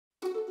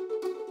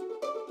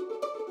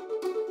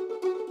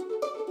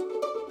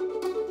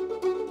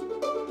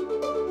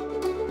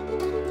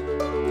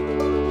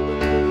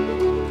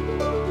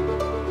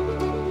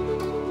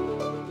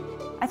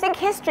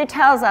history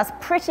tells us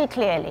pretty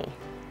clearly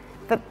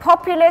that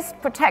populist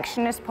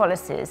protectionist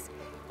policies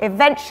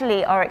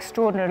eventually are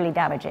extraordinarily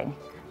damaging,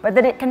 but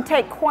that it can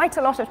take quite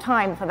a lot of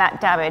time for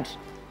that damage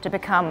to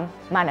become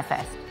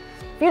manifest.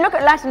 If you look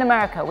at Latin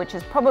America, which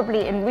has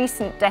probably in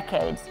recent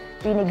decades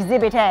been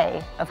exhibit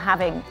A of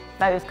having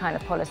those kind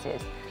of policies,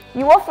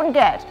 you often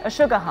get a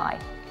sugar high.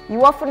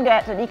 You often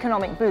get an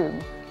economic boom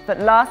that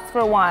lasts for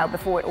a while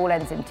before it all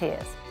ends in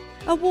tears.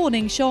 A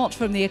warning shot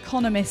from The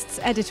Economist's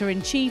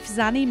editor-in-chief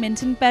Zanny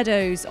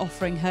Minton-Beddoes,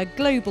 offering her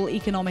global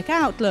economic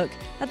outlook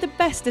at the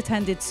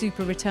best-attended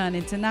SuperReturn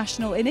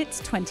International in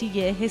its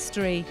 20-year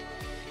history.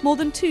 More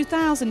than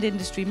 2,000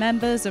 industry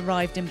members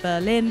arrived in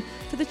Berlin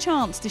for the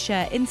chance to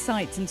share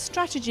insights and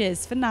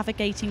strategies for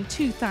navigating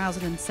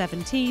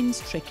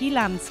 2017's tricky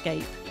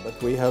landscape. But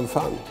we have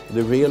fun.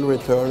 The real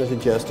return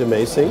is just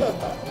amazing.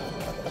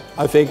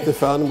 I think the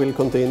fun will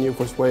continue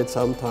for quite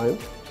some time,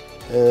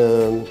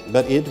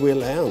 but it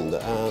will end,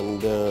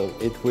 and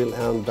it will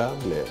end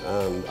badly,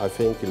 and I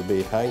think it'll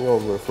be a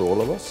hangover for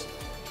all of us.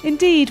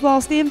 Indeed,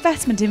 whilst the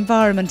investment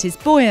environment is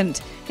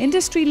buoyant,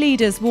 industry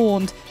leaders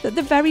warned that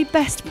the very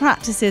best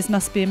practices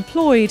must be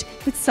employed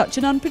with such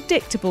an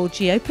unpredictable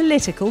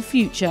geopolitical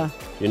future.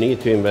 You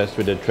need to invest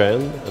with the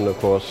trend and, of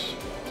course,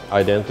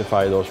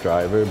 identify those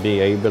drivers,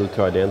 be able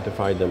to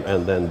identify them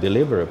and then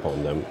deliver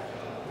upon them.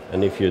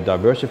 And if you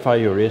diversify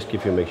your risk,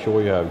 if you make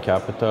sure you have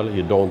capital,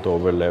 you don't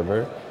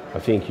over-lever, I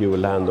think you will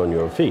land on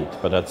your feet.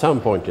 But at some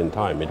point in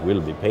time, it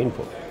will be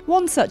painful.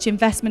 One such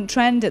investment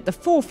trend at the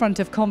forefront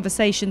of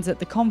conversations at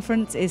the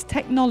conference is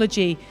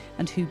technology,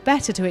 and who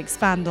better to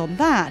expand on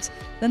that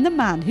than the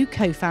man who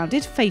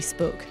co-founded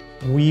Facebook.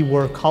 We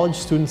were college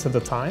students at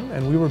the time,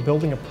 and we were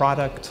building a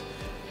product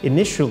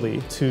initially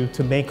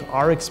to make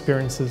our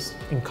experiences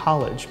in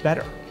college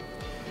better.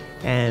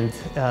 And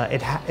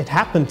it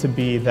happened to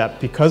be that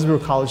because we were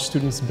college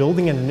students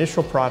building an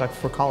initial product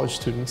for college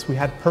students, we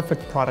had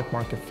perfect product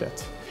market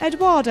fit.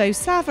 Eduardo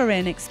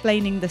Savarin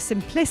explaining the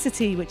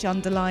simplicity which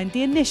underlined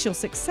the initial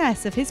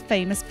success of his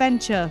famous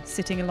venture,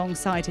 sitting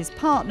alongside his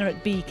partner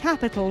at B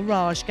Capital,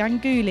 Raj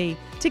Ganguly.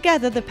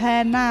 Together, the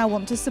pair now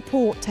want to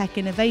support tech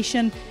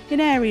innovation in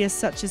areas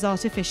such as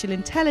artificial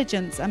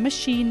intelligence and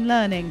machine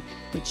learning,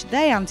 which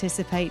they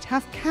anticipate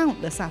have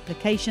countless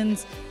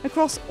applications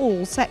across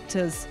all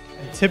sectors.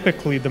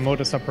 Typically, the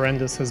modus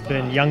operandi has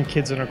been young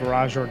kids in a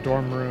garage or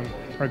dorm room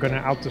are going to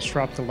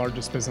out-disrupt the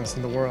largest business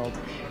in the world.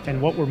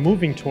 And what we're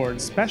moving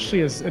towards,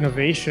 especially as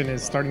innovation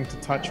is starting to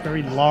touch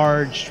very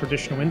large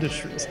traditional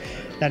industries,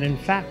 that in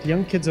fact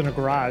young kids in a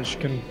garage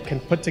can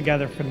put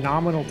together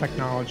phenomenal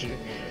technology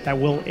that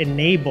will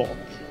enable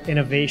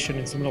innovation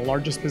in some of the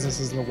largest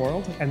businesses in the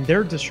world, and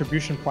their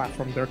distribution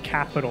platform, their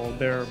capital,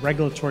 their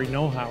regulatory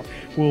know-how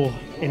will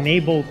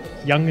enable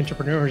young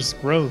entrepreneurs'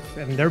 growth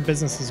and their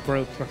businesses'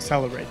 growth to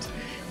accelerate.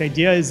 The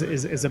idea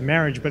is a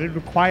marriage, but it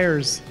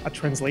requires a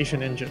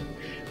translation engine.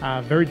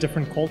 Very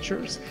different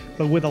cultures,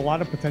 but with a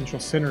lot of potential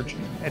synergy.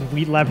 And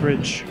we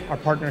leverage our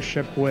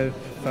partnership with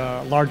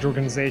a large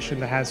organization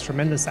that has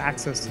tremendous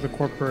access to the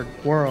corporate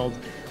world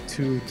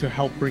to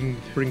help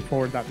bring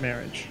forward that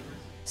marriage.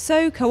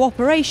 So,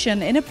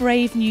 cooperation in a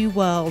brave new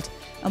world,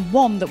 and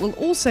one that will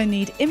also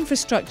need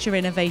infrastructure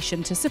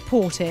innovation to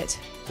support it.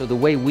 So the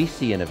way we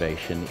see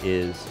innovation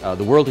is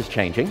the world is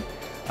changing.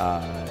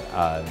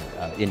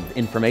 In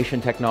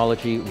information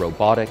technology,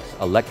 robotics,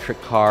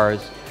 electric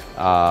cars,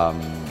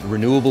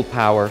 renewable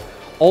power,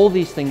 all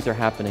these things are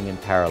happening in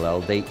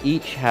parallel. They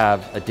each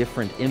have a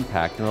different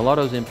impact, and a lot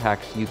of those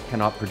impacts you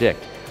cannot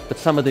predict, but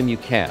some of them you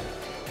can.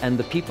 And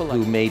the people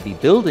who may be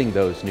building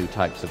those new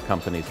types of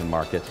companies and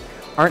markets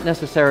aren't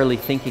necessarily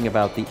thinking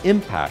about the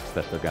impacts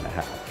that they're going to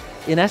have.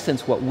 In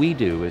essence, what we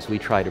do is we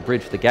try to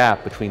bridge the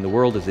gap between the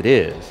world as it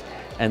is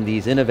and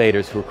these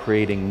innovators who are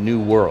creating new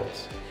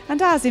worlds.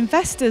 And as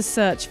investors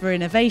search for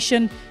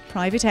innovation,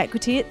 private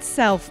equity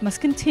itself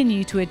must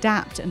continue to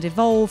adapt and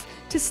evolve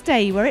to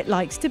stay where it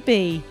likes to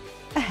be,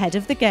 ahead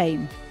of the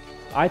game.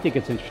 I think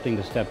it's interesting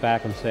to step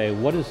back and say,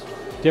 what is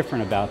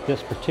different about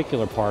this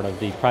particular part of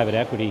the private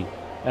equity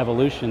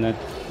evolution that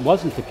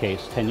wasn't the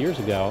case 10 years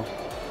ago?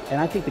 And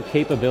I think the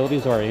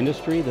capabilities of our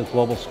industry, the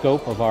global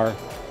scope of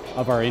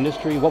our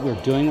industry, what we're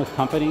doing with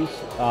companies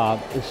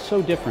is so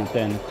different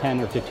than 10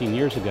 or 15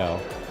 years ago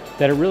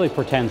that it really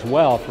portends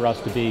well for us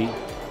to be,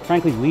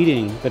 frankly,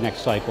 leading the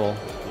next cycle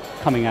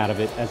coming out of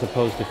it as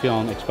opposed to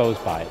feeling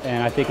exposed by it.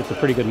 And I think it's a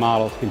pretty good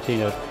model to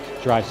continue to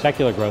drive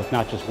secular growth,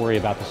 not just worry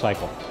about the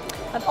cycle.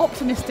 An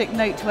optimistic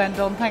note to end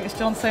on. Thanks,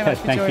 John, so much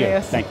for joining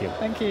us. Thank you.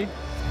 Thank you.